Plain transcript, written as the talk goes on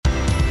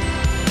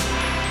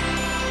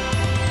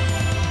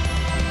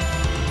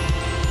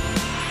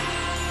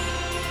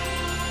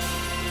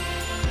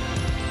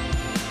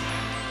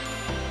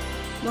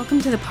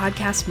Welcome to the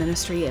podcast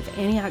ministry of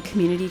Antioch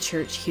Community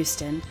Church,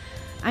 Houston.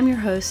 I'm your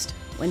host,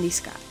 Wendy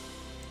Scott.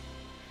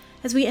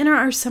 As we enter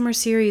our summer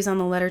series on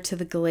the letter to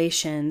the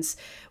Galatians,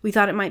 we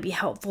thought it might be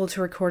helpful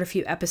to record a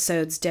few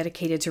episodes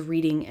dedicated to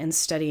reading and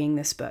studying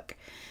this book.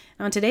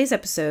 On today's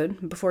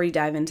episode, before we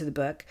dive into the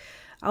book,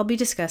 I'll be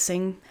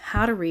discussing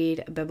how to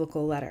read a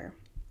biblical letter.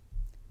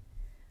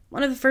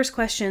 One of the first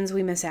questions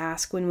we must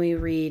ask when we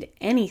read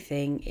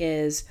anything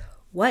is,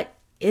 what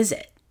is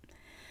it?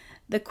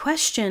 The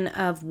question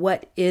of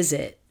what is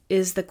it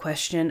is the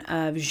question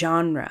of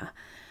genre.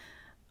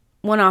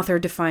 One author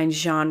defines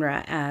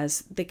genre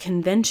as the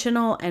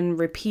conventional and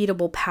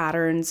repeatable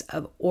patterns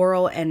of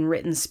oral and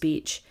written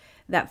speech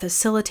that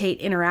facilitate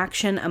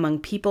interaction among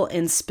people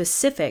in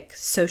specific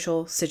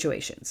social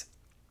situations.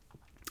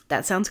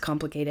 That sounds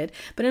complicated,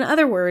 but in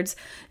other words,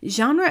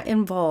 genre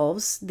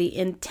involves the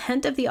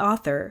intent of the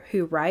author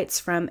who writes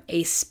from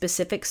a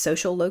specific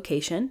social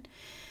location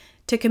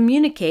to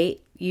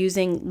communicate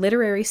using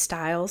literary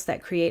styles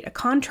that create a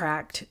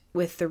contract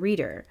with the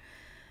reader.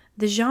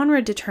 The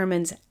genre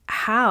determines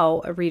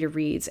how a reader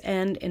reads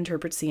and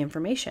interprets the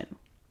information.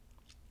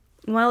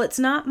 While it's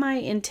not my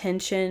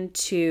intention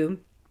to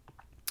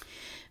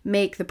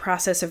make the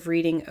process of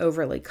reading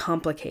overly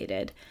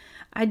complicated,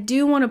 I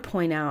do want to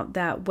point out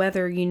that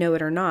whether you know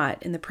it or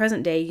not, in the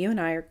present day, you and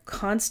I are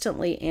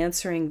constantly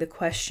answering the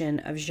question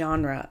of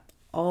genre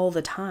all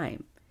the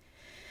time.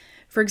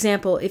 For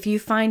example, if you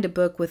find a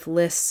book with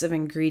lists of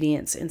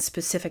ingredients in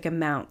specific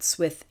amounts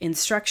with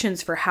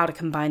instructions for how to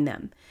combine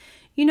them,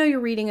 you know you're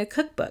reading a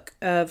cookbook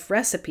of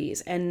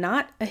recipes and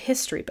not a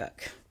history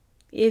book.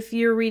 If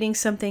you're reading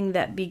something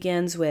that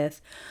begins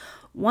with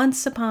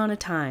 "Once upon a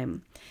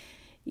time,"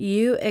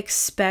 you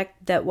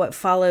expect that what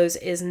follows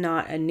is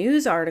not a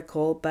news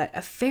article, but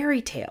a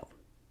fairy tale.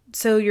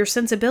 So your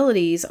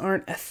sensibilities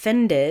aren't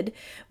offended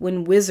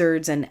when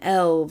wizards and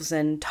elves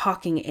and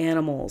talking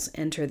animals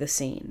enter the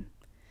scene.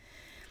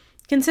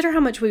 Consider how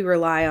much we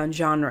rely on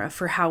genre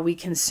for how we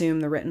consume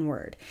the written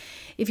word.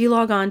 If you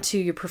log on to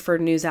your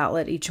preferred news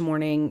outlet each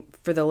morning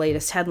for the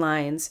latest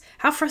headlines,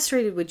 how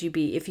frustrated would you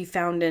be if you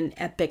found an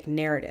epic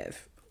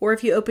narrative? Or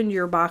if you opened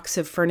your box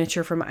of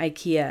furniture from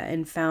IKEA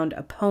and found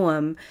a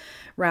poem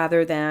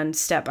rather than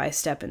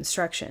step-by-step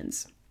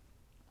instructions?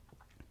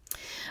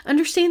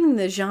 Understanding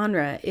the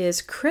genre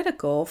is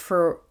critical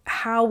for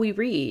how we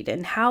read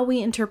and how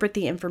we interpret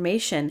the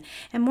information,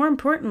 and more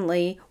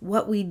importantly,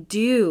 what we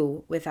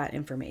do with that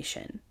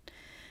information.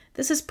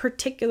 This is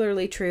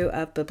particularly true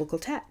of biblical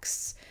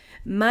texts.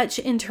 Much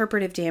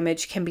interpretive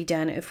damage can be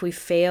done if we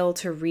fail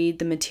to read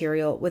the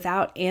material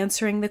without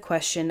answering the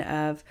question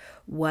of,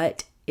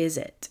 what is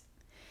it?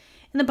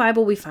 In the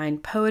Bible, we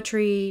find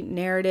poetry,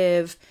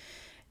 narrative,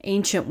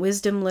 ancient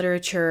wisdom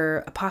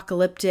literature,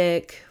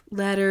 apocalyptic,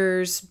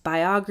 letters,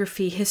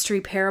 biography, history,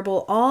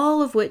 parable,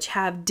 all of which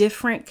have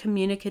different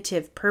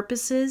communicative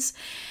purposes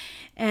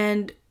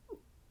and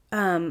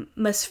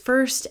must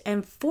first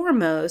and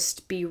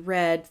foremost be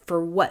read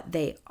for what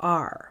they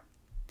are.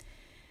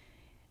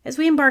 As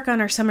we embark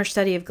on our summer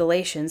study of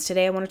Galatians,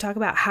 today I want to talk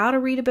about how to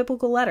read a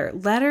biblical letter.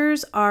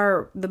 Letters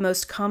are the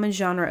most common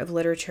genre of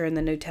literature in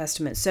the New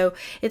Testament, so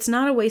it's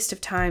not a waste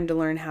of time to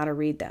learn how to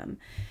read them.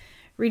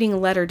 Reading a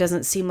letter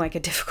doesn't seem like a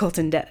difficult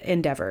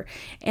endeavor,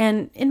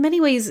 and in many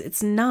ways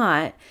it's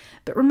not.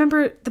 But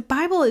remember, the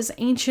Bible is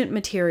ancient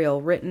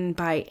material written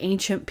by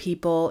ancient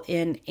people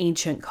in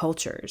ancient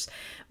cultures.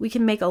 We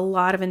can make a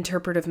lot of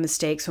interpretive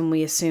mistakes when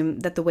we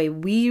assume that the way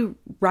we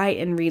write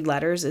and read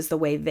letters is the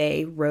way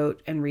they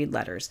wrote and read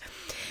letters.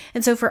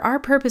 And so for our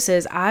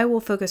purposes, I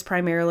will focus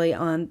primarily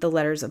on the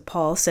letters of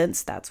Paul,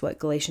 since that's what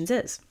Galatians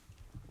is.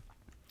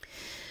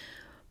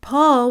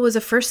 Paul was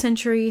a first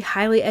century,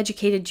 highly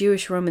educated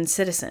Jewish Roman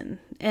citizen,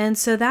 and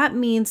so that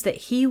means that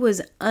he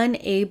was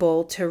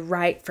unable to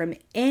write from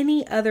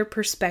any other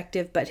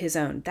perspective but his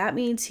own. That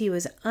means he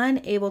was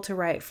unable to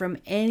write from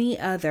any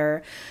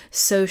other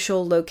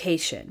social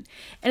location.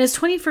 And as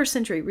 21st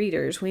century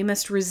readers, we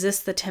must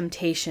resist the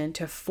temptation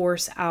to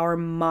force our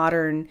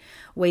modern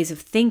ways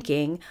of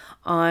thinking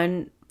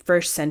on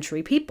first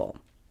century people.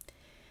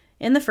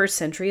 In the first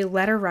century,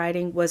 letter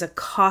writing was a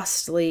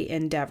costly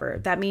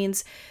endeavor. That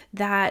means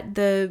that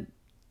the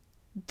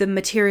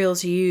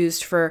materials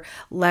used for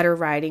letter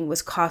writing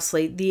was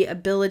costly. The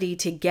ability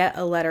to get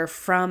a letter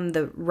from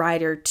the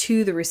writer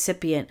to the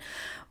recipient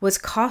was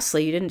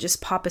costly. You didn't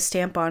just pop a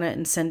stamp on it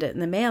and send it in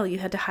the mail. You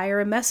had to hire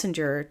a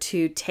messenger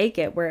to take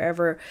it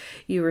wherever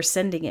you were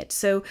sending it.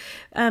 So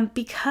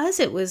because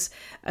it was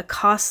a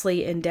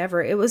costly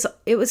endeavor, it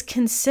was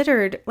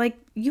considered like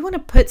you want to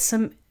put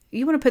some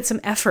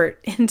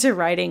effort into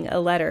writing a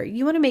letter.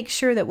 You want to make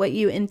sure that what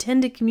you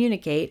intend to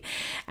communicate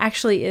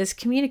actually is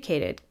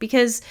communicated,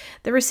 because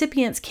the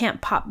recipients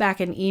can't pop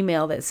back an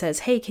email that says,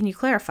 "Hey, can you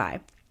clarify?"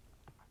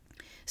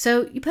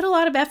 So you put a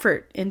lot of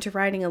effort into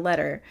writing a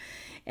letter.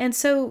 And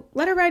so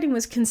letter writing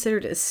was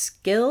considered a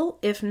skill,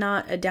 if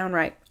not a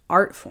downright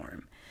art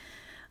form.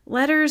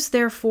 Letters,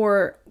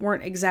 therefore,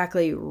 weren't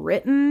exactly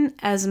written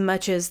as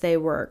much as they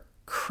were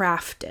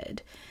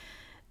crafted.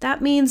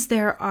 That means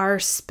there are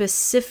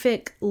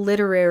specific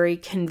literary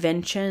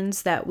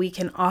conventions that we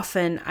can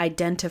often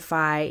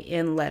identify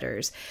in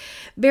letters.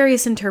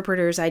 Various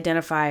interpreters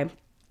identify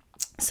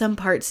some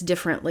parts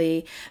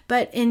differently,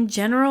 but in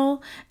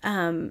general,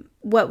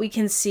 what we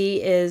can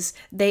see is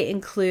they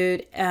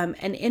include an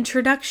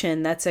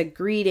introduction that's a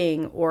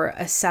greeting or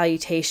a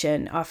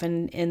salutation.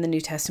 Often in the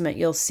New Testament,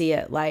 you'll see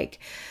it like,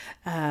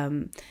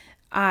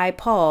 I,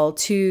 Paul,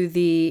 to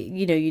the,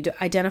 you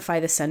identify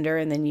the sender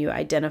and then you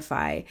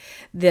identify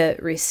the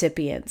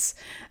recipients.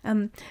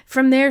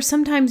 From there,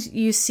 sometimes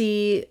you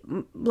see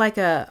like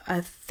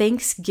a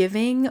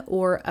thanksgiving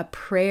or a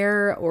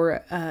prayer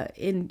or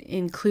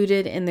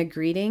included in the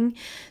greeting.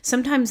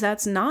 Sometimes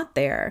that's not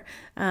there.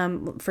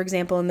 For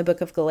example, in the book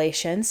of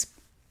Galatians.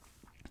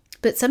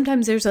 But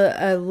sometimes there's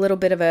a little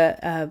bit of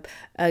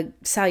a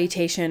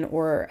salutation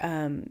or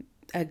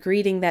a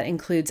greeting that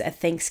includes a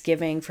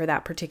thanksgiving for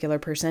that particular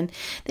person.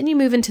 Then you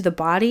move into the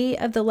body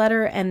of the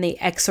letter and the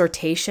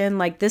exhortation,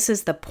 like this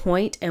is the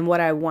point and what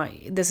I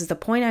want, this is the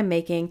point I'm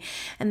making,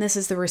 and this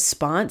is the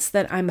response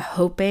that I'm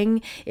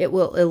hoping it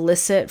will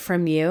elicit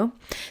from you.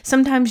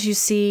 Sometimes you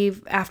see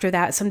after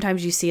that,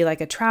 sometimes you see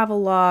like a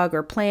travel log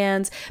or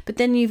plans, but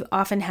then you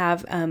often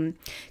have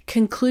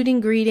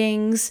concluding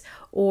greetings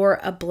or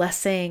a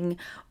blessing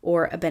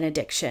or a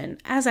benediction.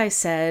 As I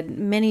said,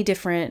 many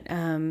different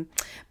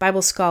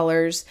Bible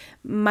scholars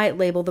might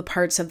label the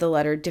parts of the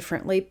letter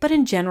differently, but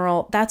in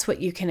general, that's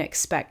what you can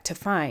expect to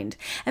find.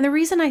 And the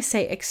reason I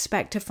say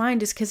expect to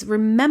find is because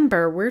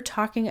remember, we're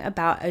talking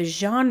about a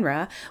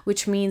genre,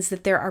 which means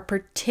that there are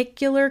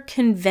particular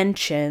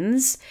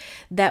conventions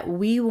that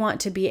we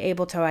want to be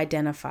able to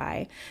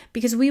identify,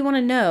 because we want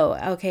to know,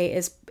 okay,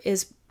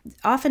 is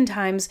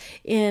oftentimes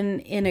in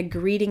a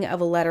greeting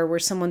of a letter where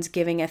someone's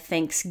giving a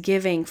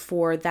thanksgiving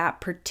for that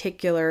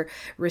particular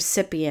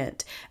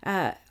recipient,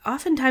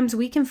 oftentimes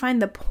we can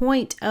find the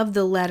point of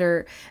the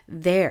letter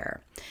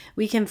there.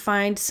 We can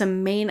find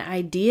some main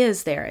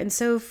ideas there. And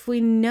so if we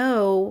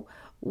know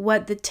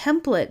what the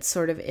template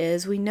sort of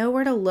is, we know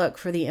where to look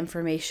for the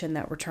information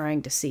that we're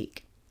trying to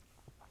seek.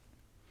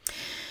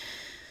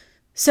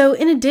 So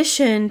in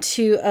addition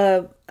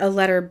to a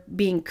letter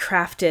being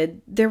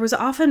crafted, there was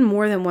often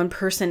more than one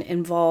person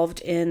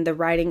involved in the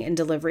writing and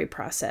delivery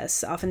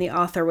process. Often the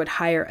author would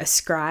hire a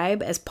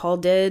scribe, as Paul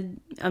did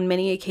on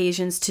many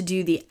occasions, to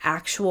do the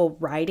actual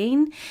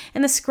writing.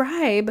 And the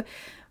scribe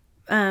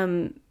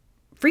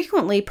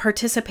frequently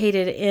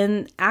participated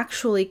in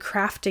actually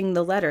crafting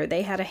the letter.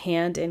 They had a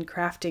hand in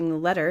crafting the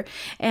letter.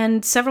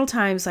 And several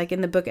times, like in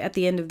the book, at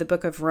the end of the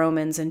book of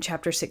Romans in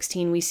chapter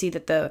 16, we see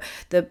that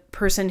the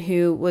person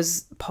who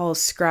was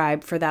Paul's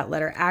scribe for that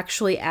letter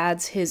actually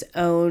adds his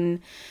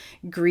own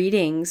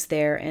greetings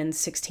there in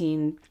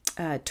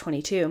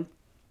 16:22.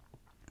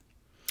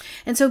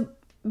 And so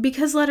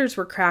because letters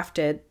were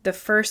crafted, the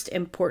first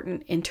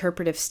important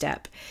interpretive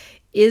step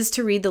is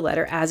to read the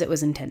letter as it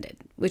was intended,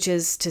 which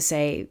is to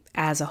say,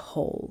 as a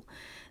whole.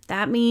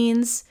 That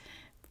means,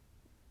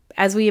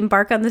 as we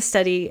embark on the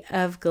study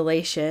of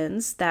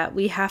Galatians, that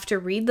we have to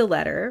read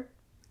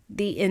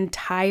the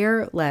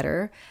entire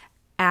letter,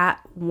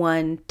 at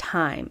one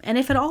time. And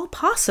if at all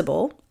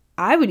possible,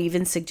 I would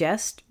even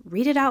suggest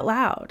read it out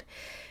loud.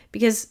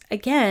 Because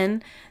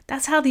again,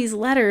 that's how these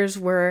letters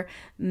were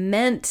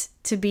meant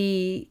to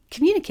be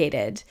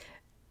communicated.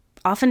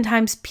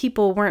 Oftentimes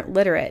people weren't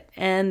literate,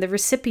 and the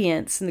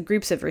recipients and the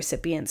groups of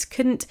recipients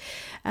couldn't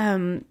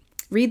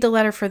read the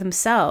letter for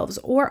themselves.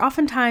 Or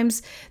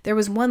oftentimes there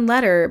was one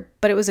letter,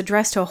 but it was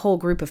addressed to a whole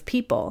group of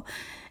people.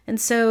 And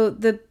so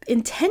the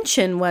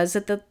intention was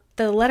that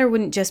the letter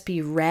wouldn't just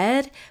be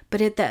read,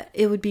 but that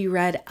it would be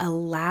read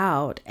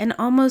aloud and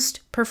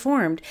almost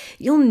performed.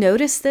 You'll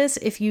notice this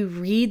if you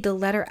read the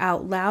letter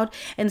out loud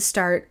and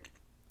start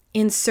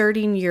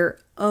inserting your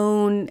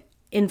own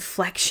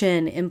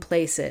inflection in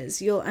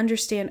places. You'll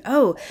understand,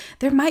 oh,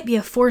 there might be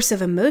a force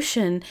of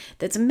emotion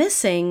that's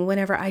missing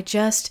whenever I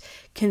just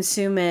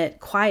consume it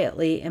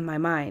quietly in my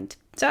mind.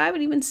 So I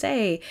would even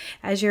say,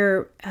 as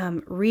you're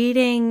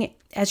reading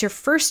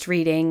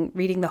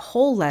the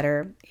whole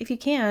letter, if you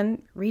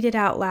can, read it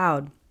out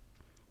loud.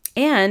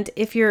 And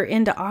if you're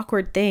into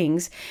awkward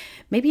things,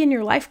 maybe in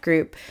your life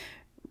group,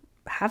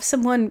 have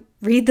someone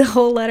read the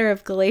whole letter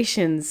of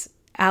Galatians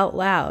out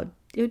loud.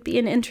 It would be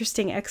an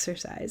interesting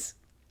exercise.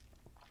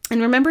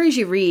 And remember, as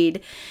you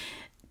read,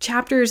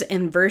 chapters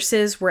and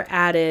verses were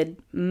added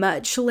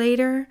much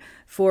later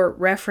for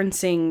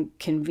referencing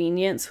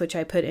convenience, which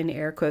I put in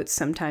air quotes.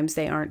 Sometimes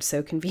they aren't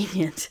so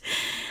convenient.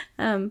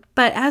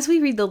 But as we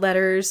read the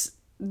letters,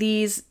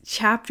 these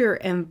chapter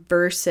and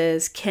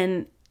verses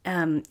can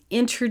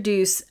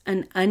introduce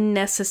an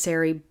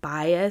unnecessary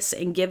bias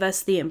and give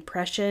us the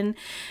impression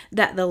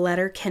that the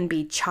letter can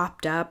be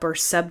chopped up or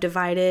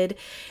subdivided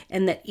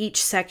and that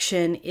each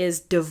section is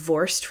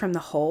divorced from the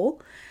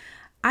whole.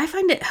 I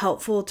find it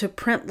helpful to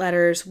print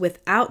letters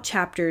without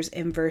chapters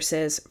and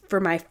verses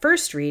for my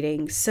first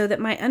reading so that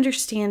my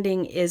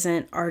understanding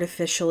isn't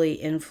artificially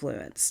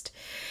influenced.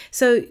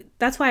 So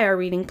that's why our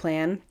reading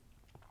plan,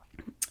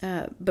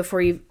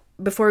 before you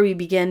before we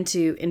begin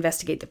to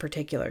investigate the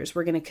particulars.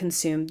 We're going to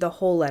consume the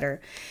whole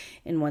letter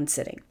in one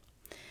sitting.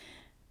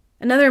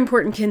 Another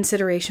important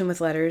consideration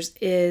with letters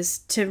is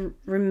to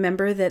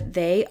remember that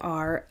they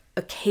are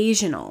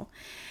occasional,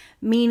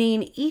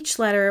 meaning each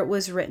letter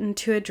was written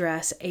to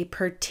address a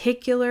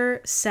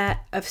particular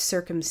set of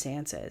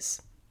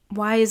circumstances.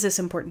 Why is this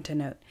important to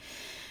note?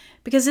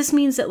 Because this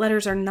means that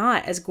letters are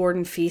not, as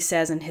Gordon Fee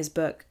says in his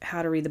book,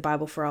 How to Read the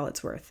Bible for All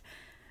It's Worth,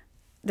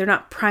 they're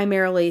not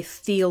primarily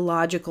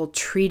theological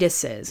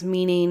treatises,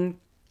 meaning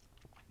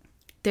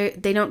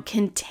they don't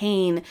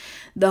contain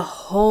the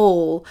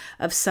whole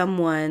of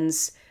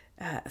someone's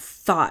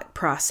thought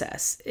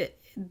process.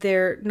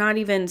 They're not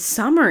even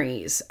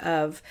summaries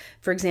of,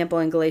 for example,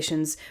 in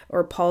Galatians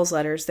or Paul's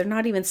letters, they're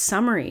not even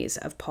summaries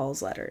of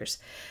Paul's letters.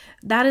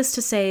 That is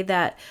to say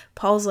that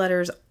Paul's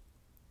letters,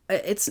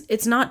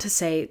 it's not to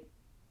say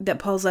that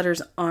Paul's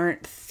letters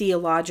aren't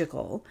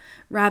theological.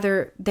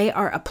 Rather, they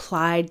are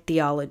applied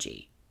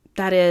theology.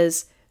 That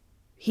is,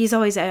 he's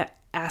always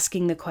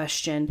asking the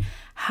question,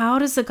 how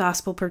does the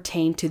gospel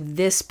pertain to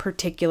this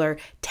particular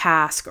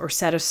task or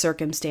set of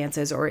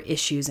circumstances or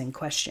issues in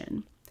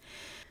question?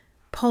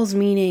 Paul's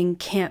meaning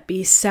can't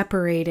be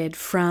separated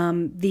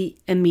from the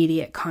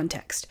immediate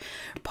context.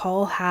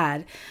 Paul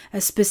had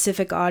a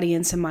specific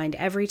audience in mind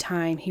every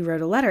time he wrote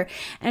a letter,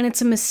 and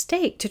it's a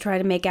mistake to try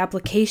to make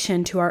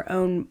application to our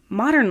own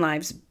modern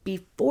lives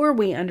before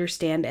we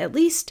understand at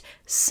least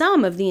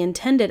some of the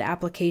intended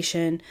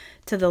application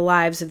to the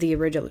lives of the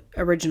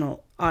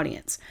original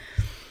audience.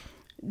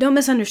 Don't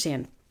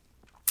misunderstand.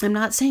 I'm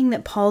not saying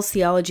that Paul's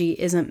theology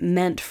isn't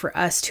meant for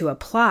us to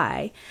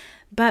apply,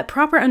 but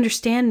proper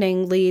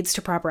understanding leads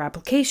to proper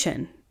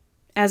application.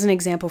 As an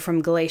example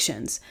from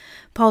Galatians,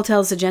 Paul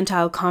tells the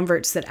Gentile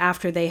converts that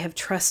after they have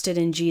trusted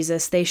in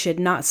Jesus, they should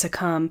not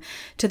succumb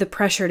to the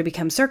pressure to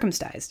become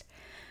circumcised.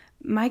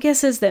 My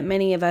guess is that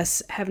many of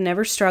us have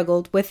never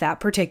struggled with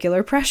that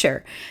particular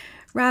pressure.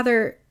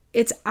 Rather,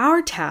 it's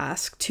our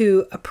task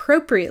to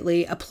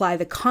appropriately apply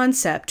the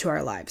concept to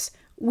our lives.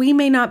 We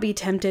may not be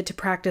tempted to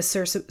practice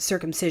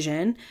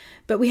circumcision,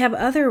 but we have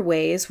other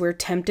ways we're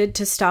tempted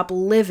to stop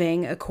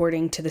living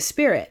according to the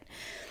Spirit.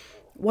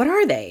 What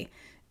are they?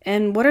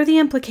 And what are the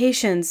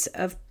implications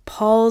of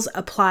Paul's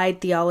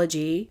applied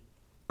theology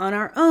on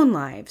our own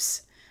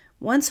lives?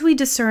 Once we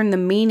discern the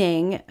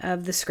meaning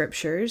of the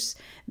Scriptures,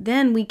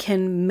 then we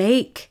can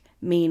make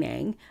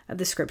meaning of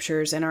the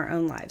Scriptures in our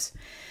own lives.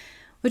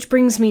 Which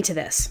brings me to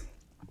this.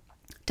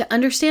 To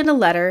understand a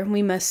letter,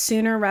 we must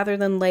sooner rather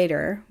than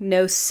later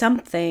know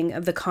something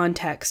of the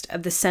context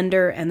of the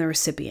sender and the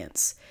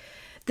recipients.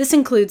 This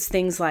includes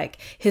things like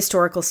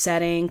historical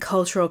setting,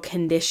 cultural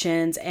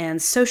conditions,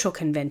 and social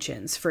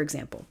conventions, for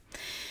example.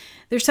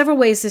 There's several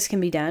ways this can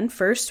be done.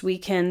 First, we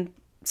can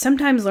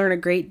sometimes learn a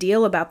great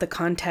deal about the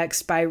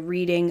context by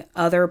reading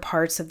other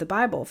parts of the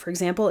Bible. For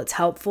example, it's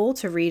helpful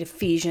to read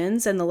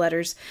Ephesians and the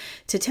letters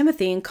to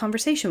Timothy in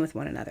conversation with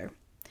one another.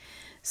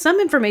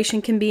 Some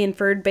information can be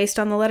inferred based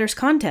on the letter's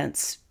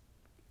contents.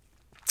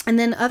 And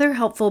then other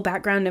helpful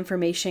background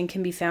information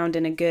can be found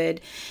in a good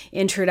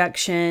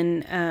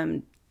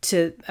introduction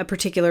to a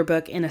particular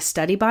book in a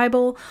study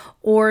Bible,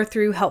 or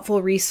through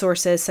helpful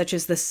resources such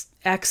as the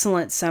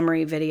excellent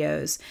summary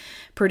videos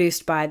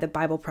produced by the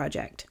Bible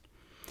Project.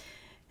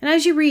 And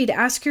as you read,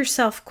 ask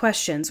yourself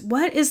questions.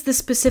 What is the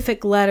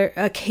specific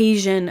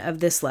occasion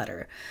of this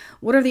letter?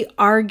 What are the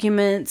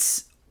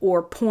arguments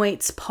or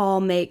points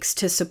Paul makes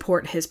to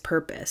support his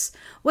purpose?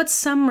 What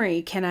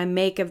summary can I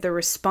make of the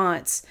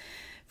response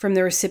from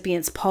the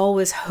recipients Paul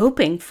was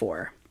hoping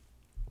for?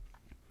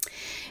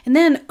 And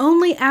then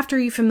only after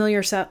you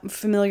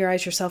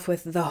familiarize yourself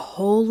with the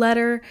whole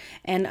letter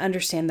and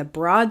understand the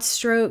broad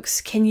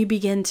strokes can you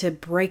begin to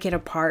break it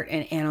apart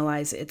and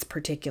analyze its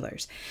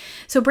particulars.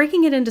 So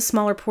breaking it into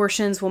smaller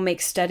portions will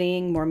make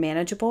studying more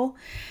manageable.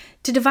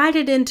 To divide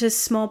it into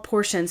small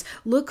portions,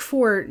 look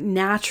for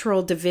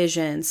natural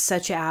divisions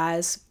such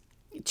as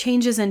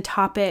changes in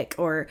topic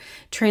or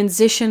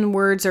transition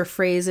words or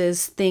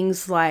phrases,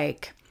 things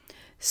like,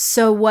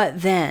 so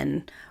what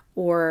then?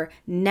 Or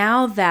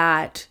now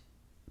that,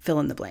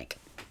 fill in the blank.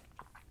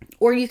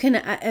 Or you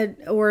can,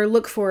 or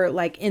look for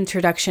like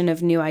introduction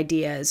of new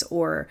ideas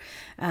or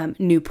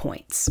new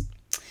points.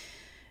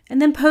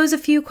 And then pose a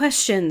few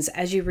questions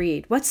as you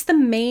read. What's the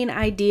main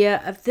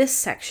idea of this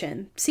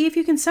section? See if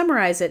you can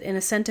summarize it in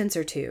a sentence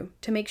or two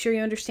to make sure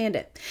you understand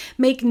it.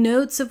 Make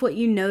notes of what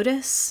you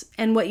notice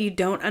and what you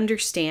don't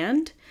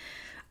understand.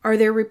 Are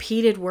there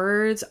repeated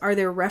words? Are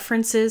there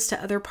references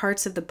to other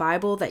parts of the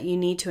Bible that you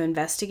need to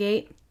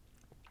investigate?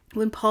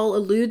 When Paul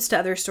alludes to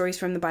other stories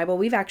from the Bible,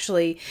 we've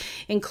actually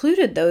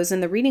included those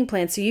in the reading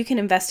plan so you can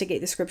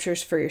investigate the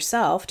Scriptures for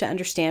yourself to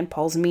understand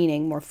Paul's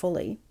meaning more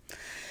fully.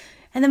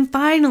 And then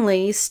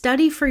finally,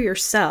 study for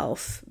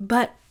yourself,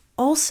 but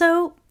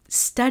also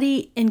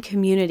study in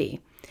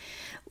community.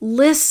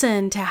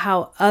 Listen to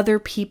how other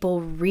people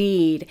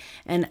read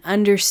and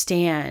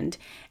understand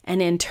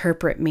and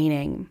interpret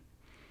meaning.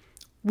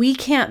 We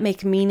can't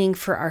make meaning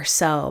for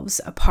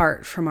ourselves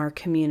apart from our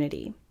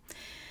community.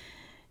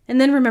 And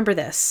then remember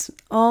this,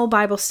 all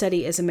Bible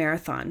study is a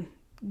marathon.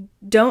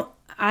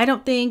 I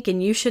don't think,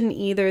 and you shouldn't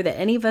either, that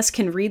any of us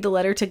can read the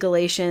letter to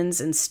Galatians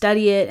and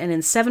study it and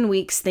in 7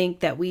 weeks think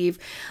that we've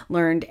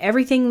learned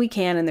everything we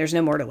can and there's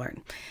no more to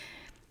learn.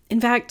 In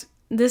fact,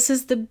 this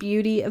is the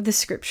beauty of the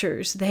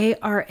scriptures. They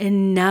are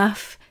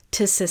enough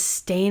to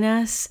sustain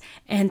us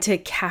and to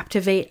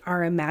captivate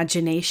our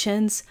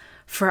imaginations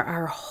for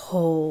our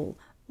whole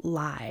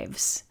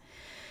lives.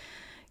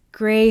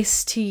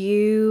 Grace to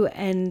you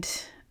and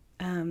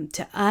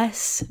to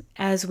us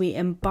as we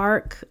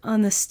embark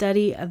on the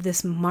study of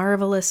this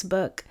marvelous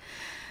book.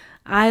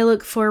 I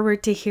look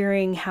forward to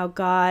hearing how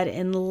God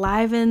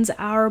enlivens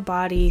our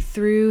body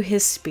through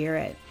His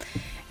Spirit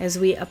as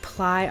we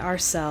apply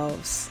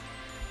ourselves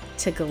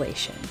to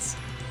Galatians.